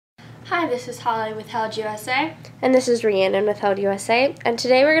Hi, this is Holly with Held USA. And this is Rhiannon with Held USA. And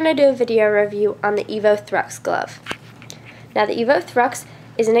today we're going to do a video review on the Evo Thrux glove. Now the Evo Thrux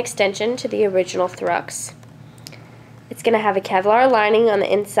is an extension to the original Thrux. It's going to have a Kevlar lining on the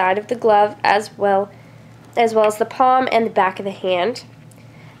inside of the glove as well as the palm and the back of the hand.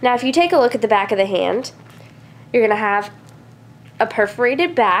 Now if you take a look at the back of the hand, you're going to have a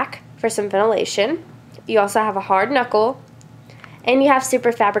perforated back for some ventilation. You also have a hard knuckle, and you have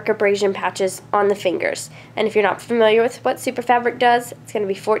super fabric abrasion patches on the fingers. And if you're not familiar with what super fabric does, it's going to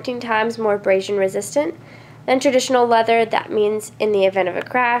be 14 times more abrasion resistant than traditional leather. That means in the event of a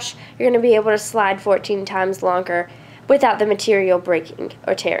crash, you're going to be able to slide 14 times longer without the material breaking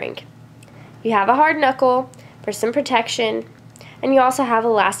or tearing. You have a hard knuckle for some protection, and you also have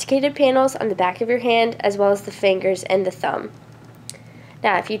elasticated panels on the back of your hand as well as the fingers and the thumb.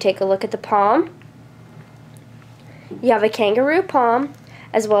 Now if you take a look at the palm, you have a kangaroo palm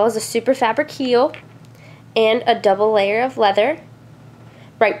as well as a super fabric heel and a double layer of leather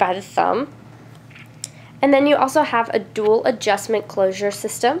right by the thumb. And then you also have a dual adjustment closure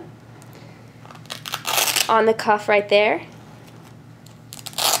system on the cuff right there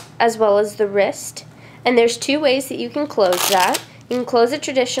as well as the wrist. And there's two ways that you can close that. You can close it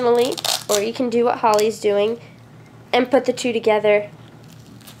traditionally, or you can do what Holly's doing and put the two together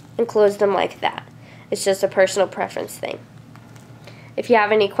and close them like that. It's just a personal preference thing. If you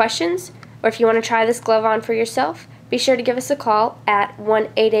have any questions, or if you want to try this glove on for yourself, be sure to give us a call at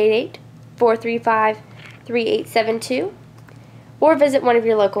 1-888-435-3872 or visit one of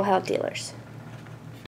your local Held dealers.